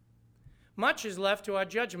 Much is left to our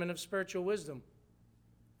judgment of spiritual wisdom,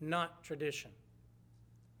 not tradition.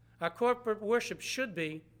 Our corporate worship should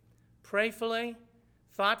be prayerfully,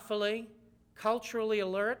 thoughtfully, culturally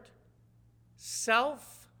alert,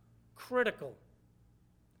 self-critical,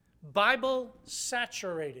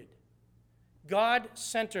 Bible-saturated,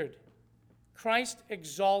 God-centered,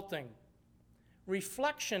 Christ-exalting,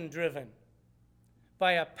 reflection-driven,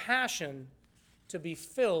 by a passion to be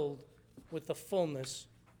filled with the fullness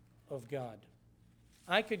of God.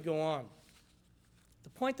 I could go on. The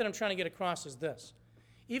point that I'm trying to get across is this.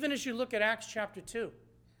 Even as you look at Acts chapter 2,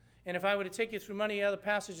 and if I were to take you through many other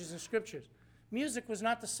passages in Scriptures, music was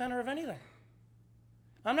not the center of anything.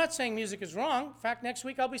 I'm not saying music is wrong. In fact, next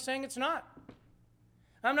week I'll be saying it's not.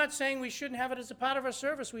 I'm not saying we shouldn't have it as a part of our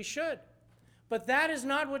service. We should. But that is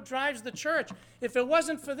not what drives the church. If it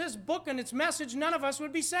wasn't for this book and its message, none of us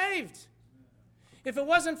would be saved. If it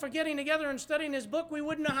wasn't for getting together and studying this book, we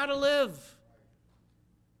wouldn't know how to live.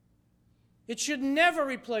 It should never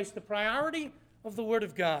replace the priority of the Word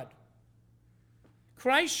of God.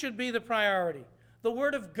 Christ should be the priority. The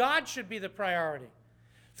Word of God should be the priority.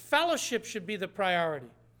 Fellowship should be the priority.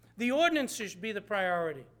 The ordinances should be the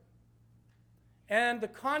priority. And the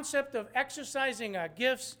concept of exercising our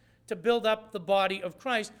gifts to build up the body of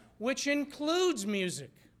Christ, which includes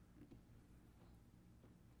music.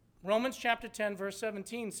 Romans chapter 10, verse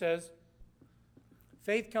 17 says,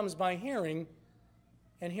 faith comes by hearing,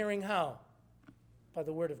 and hearing how? By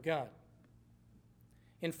the Word of God.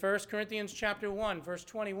 In 1 Corinthians chapter 1, verse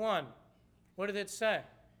 21, what did it say?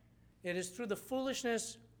 It is through the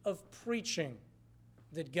foolishness of preaching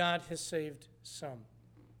that God has saved some.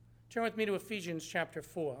 Turn with me to Ephesians chapter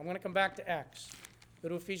 4. I'm going to come back to Acts. Go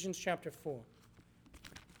to Ephesians chapter 4.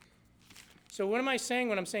 So what am I saying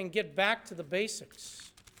when I'm saying get back to the basics?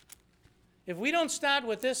 If we don't start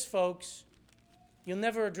with this, folks, you'll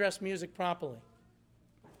never address music properly.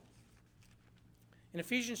 In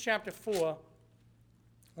Ephesians chapter 4,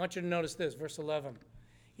 I want you to notice this, verse 11.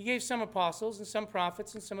 He gave some apostles and some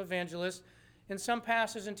prophets and some evangelists and some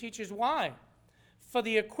pastors and teachers. Why? For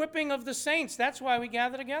the equipping of the saints. That's why we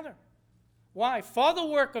gather together. Why? For the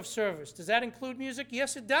work of service. Does that include music?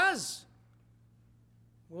 Yes, it does.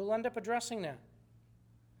 We'll end up addressing that.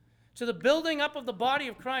 To the building up of the body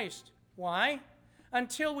of Christ. Why?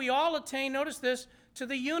 Until we all attain, notice this, to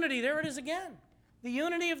the unity. There it is again. The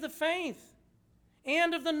unity of the faith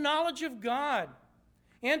and of the knowledge of God,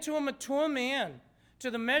 and to a mature man,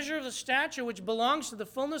 to the measure of the stature which belongs to the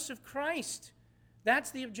fullness of Christ.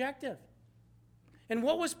 That's the objective. And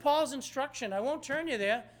what was Paul's instruction? I won't turn you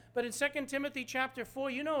there, but in 2 Timothy chapter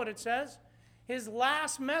 4, you know what it says. His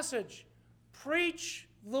last message, preach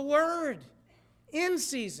the word in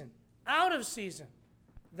season, out of season.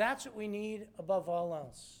 That's what we need above all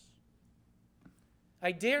else.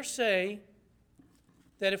 I dare say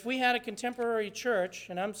that if we had a contemporary church,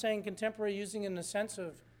 and I'm saying contemporary using in the sense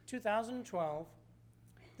of 2012,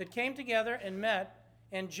 that came together and met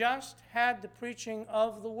and just had the preaching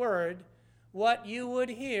of the word, what you would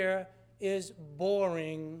hear is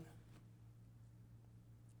boring.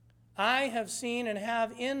 I have seen and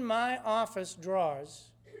have in my office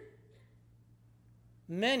drawers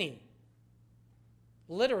many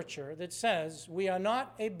literature that says we are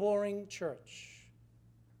not a boring church.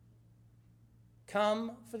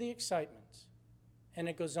 Come for the excitement. And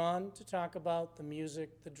it goes on to talk about the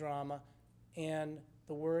music, the drama, and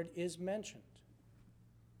the word is mentioned.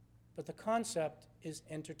 But the concept is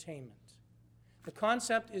entertainment. The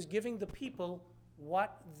concept is giving the people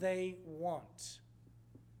what they want.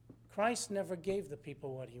 Christ never gave the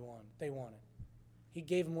people what they wanted. He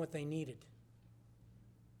gave them what they needed.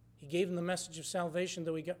 He gave them the message of salvation,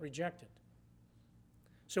 though he got rejected.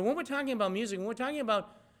 So when we're talking about music, when we're talking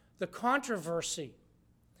about the controversy,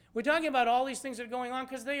 we're talking about all these things that are going on,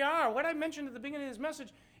 because they are. What I mentioned at the beginning of this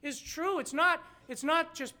message is true. It's not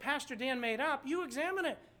just Pastor Dan made up. You examine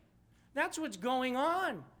it. That's what's going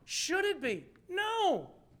on. Should it be?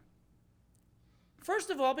 No.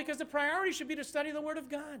 First of all, because the priority should be to study the Word of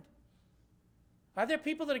God. Are there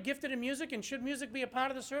people that are gifted in music, and should music be a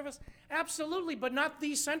part of the service? Absolutely, but not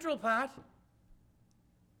the central part.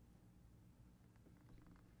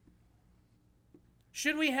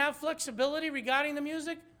 Should we have flexibility regarding the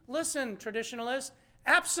music? Listen, traditionalists,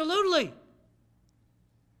 absolutely.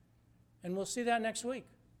 And we'll see that next week.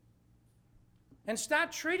 And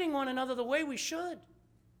start treating one another the way we should.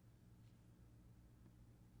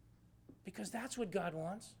 Because that's what God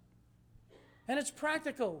wants. And it's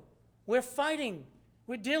practical. We're fighting.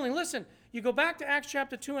 We're dealing. Listen, you go back to Acts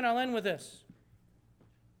chapter 2, and I'll end with this.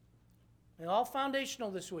 They're all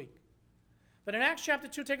foundational this week. But in Acts chapter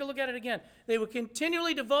 2, take a look at it again. They were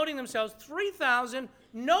continually devoting themselves, 3,000,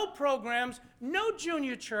 no programs, no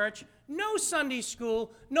junior church, no Sunday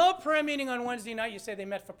school, no prayer meeting on Wednesday night. You say they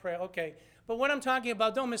met for prayer. Okay. But what I'm talking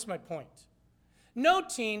about, don't miss my point. No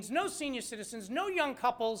teens, no senior citizens, no young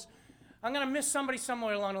couples. I'm going to miss somebody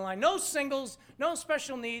somewhere along the line. No singles, no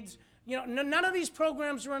special needs. None of these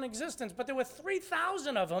programs were in existence, but there were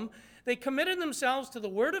 3,000 of them. They committed themselves to the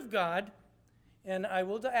Word of God. And I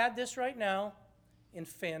will add this right now, in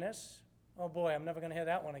fairness. Oh boy, I'm never going to hear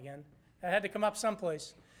that one again. I had to come up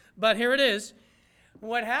someplace. But here it is.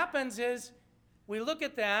 What happens is we look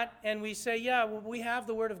at that and we say, yeah, well, we have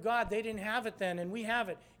the Word of God. They didn't have it then, and we have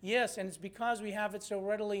it. Yes, and it's because we have it so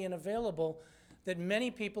readily and available that many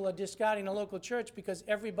people are discarding the local church because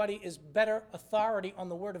everybody is better authority on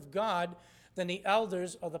the Word of God than the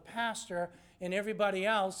elders or the pastor and everybody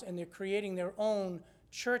else, and they're creating their own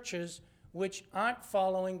churches which aren't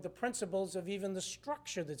following the principles of even the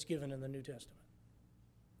structure that's given in the New Testament.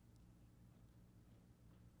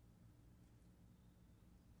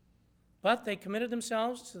 But they committed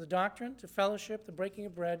themselves to the doctrine, to fellowship, the breaking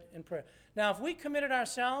of bread, and prayer. Now, if we committed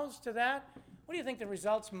ourselves to that, what do you think the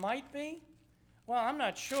results might be? Well, I'm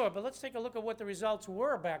not sure, but let's take a look at what the results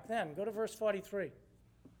were back then. Go to verse 43.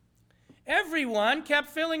 Everyone kept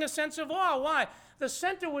feeling a sense of awe. Why? The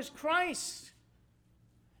center was Christ.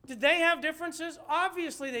 Did they have differences?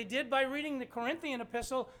 Obviously they did by reading the Corinthian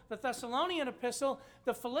epistle, the Thessalonian epistle,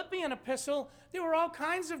 the Philippian epistle. There were all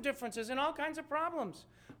kinds of differences and all kinds of problems.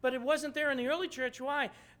 But it wasn't there in the early church. Why?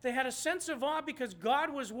 They had a sense of awe because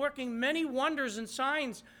God was working many wonders and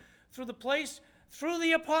signs through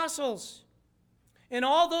the apostles. And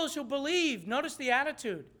all those who believed, notice the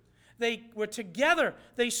attitude. They were together.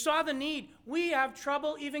 They saw the need. We have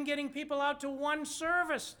trouble even getting people out to one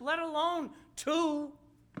service, let alone two.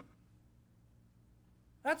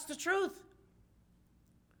 That's the truth.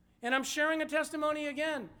 And I'm sharing a testimony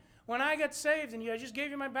again. When I got saved, and I just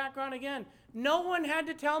gave you my background again, no one had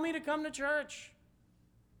to tell me to come to church.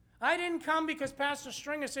 I didn't come because Pastor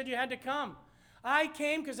Stringer said you had to come. I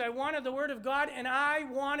came because I wanted the Word of God, and I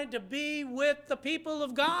wanted to be with the people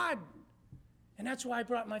of God. And that's why I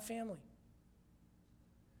brought my family.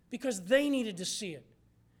 Because they needed to see it.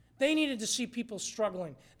 They needed to see people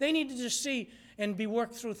struggling. They needed to see and be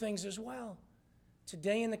worked through things as well.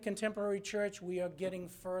 Today in the contemporary church, we are getting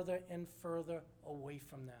further and further away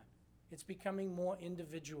from that. It's becoming more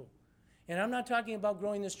individual. And I'm not talking about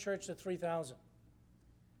growing this church to 3,000.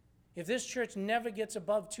 If this church never gets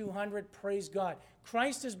above 200, praise God.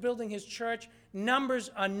 Christ is building his church. Numbers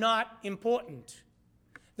are not important.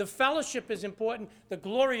 The fellowship is important. The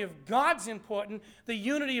glory of God's important. The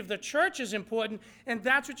unity of the church is important. And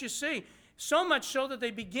that's what you see. So much so that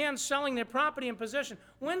they began selling their property and possession.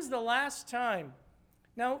 When's the last time?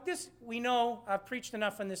 Now, we know, I've preached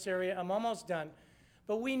enough in this area, I'm almost done,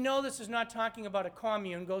 but we know this is not talking about a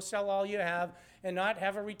commune, go sell all you have and not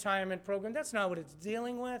have a retirement program. That's not what it's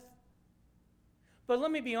dealing with. But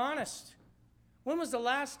let me be honest. When was the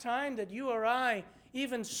last time that you or I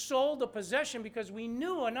even sold a possession because we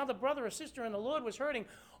knew another brother or sister in the Lord was hurting,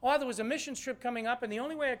 or there was a mission trip coming up, and the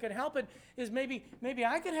only way I could help it is maybe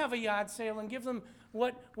I could have a yard sale and give them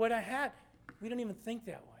what I had. We don't even think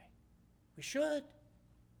that way. We should.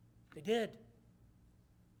 They did.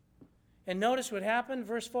 And notice what happened,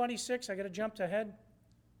 verse 46. I got to jump ahead.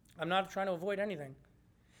 I'm not trying to avoid anything.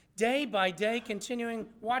 Day by day, continuing,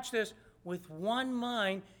 watch this, with one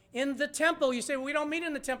mind in the temple. You say, well, we don't meet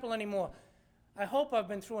in the temple anymore. I hope I've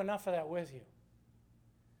been through enough of that with you.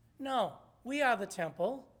 No, we are the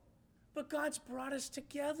temple, but God's brought us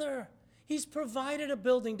together. He's provided a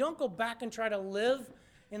building. Don't go back and try to live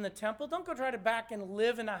in the temple. Don't go try to back and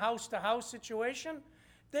live in a house-to-house situation.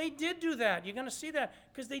 They did do that. You're going to see that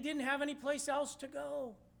because they didn't have any place else to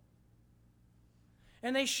go.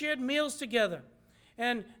 And they shared meals together.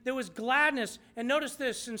 And there was gladness. And notice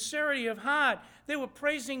this, sincerity of heart. They were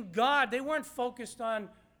praising God. They weren't focused on,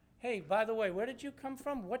 hey, by the way, where did you come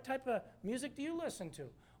from? What type of music do you listen to?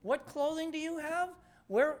 What clothing do you have?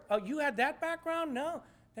 You had that background? No,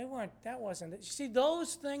 they weren't. That wasn't it. You see,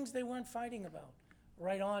 those things they weren't fighting about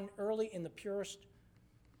right on early in the purest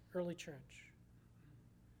early church.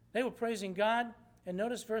 They were praising God. And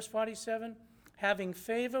notice verse 47, having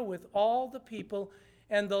favor with all the people.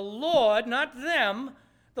 And the Lord, not them,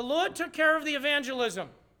 the Lord took care of the evangelism.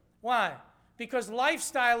 Why? Because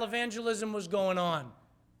lifestyle evangelism was going on.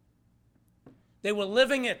 They were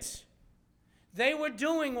living it. They were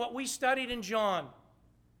doing what we studied in John.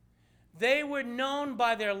 They were known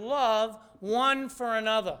by their love one for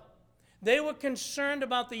another. They were concerned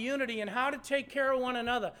about the unity and how to take care of one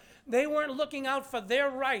another. They weren't looking out for their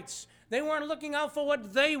rights. They weren't looking out for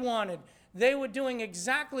what they wanted. They were doing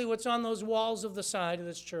exactly what's on those walls of the side of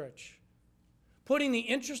this church, putting the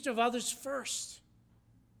interest of others first.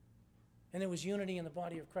 And there was unity in the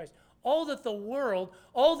body of Christ. Oh, that the world,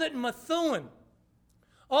 oh, that Methuen,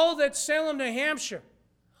 oh, that Salem, New Hampshire,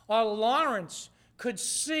 or Lawrence could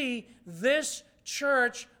see this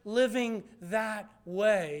church living that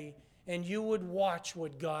way, and you would watch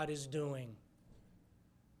what God is doing.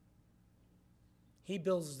 He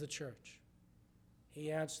builds the church.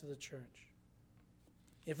 He adds to the church.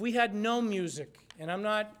 If we had no music, and I'm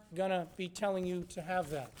not going to be telling you to have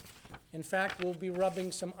that. In fact, we'll be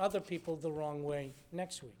rubbing some other people the wrong way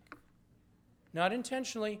next week. Not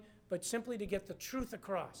intentionally, but simply to get the truth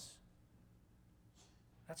across.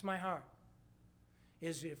 That's my heart.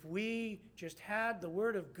 Is if we just had the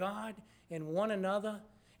Word of God in one another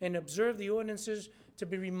and observe the ordinances, to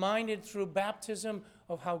be reminded through baptism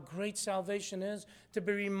of how great salvation is, to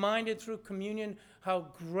be reminded through communion how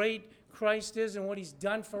great Christ is and what He's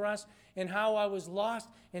done for us, and how I was lost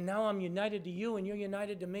and now I'm united to you and you're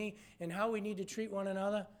united to me, and how we need to treat one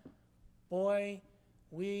another, boy,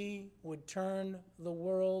 we would turn the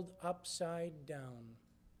world upside down.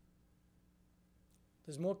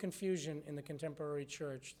 There's more confusion in the contemporary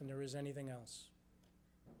church than there is anything else.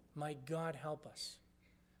 Might God help us.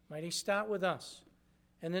 Might He start with us.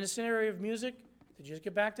 And in this area of music, to just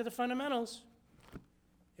get back to the fundamentals,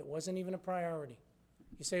 it wasn't even a priority.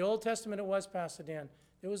 You say Old Testament, it was, Pastor Dan.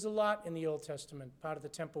 There was a lot in the Old Testament, part of the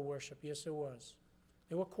temple worship. Yes, there was.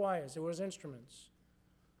 There were choirs, there was instruments,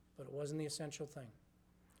 but it wasn't the essential thing.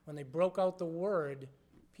 When they broke out the word,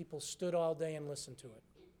 people stood all day and listened to it.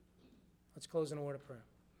 Let's close in a word of prayer.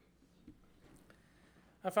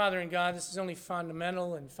 Our Father in God, this is only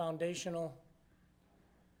fundamental and foundational.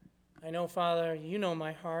 I know, Father, you know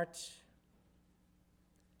my heart.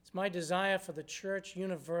 It's my desire for the church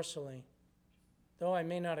universally, though I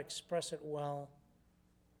may not express it well,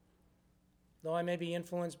 though I may be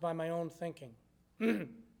influenced by my own thinking. You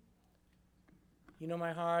know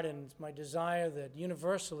my heart, and it's my desire that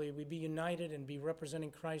universally we be united and be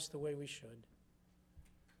representing Christ the way we should.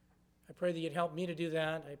 I pray that you'd help me to do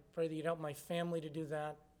that. I pray that you'd help my family to do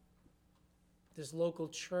that, this local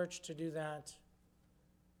church to do that.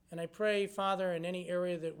 And I pray, Father, in any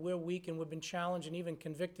area that we're weak and we've been challenged and even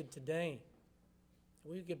convicted today,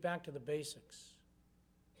 that we would get back to the basics.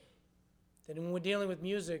 That when we're dealing with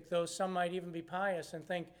music, though some might even be pious and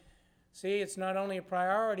think, see, it's not only a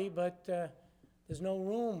priority, but there's no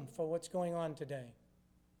room for what's going on today.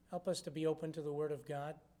 Help us to be open to the Word of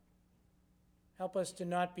God. Help us to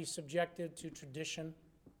not be subjected to tradition,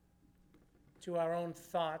 to our own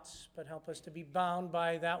thoughts, but help us to be bound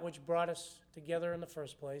by that which brought us together in the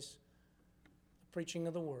first place, the preaching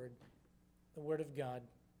of the Word of God.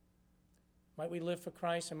 Might we live for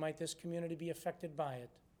Christ, and might this community be affected by it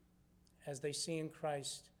as they see in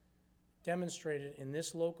Christ demonstrated in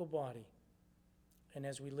this local body and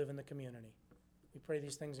as we live in the community. We pray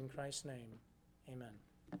these things in Christ's name. Amen.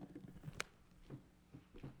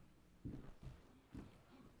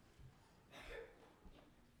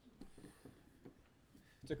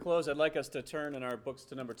 To close, I'd like us to turn in our books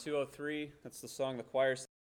to number 203. That's the song the choir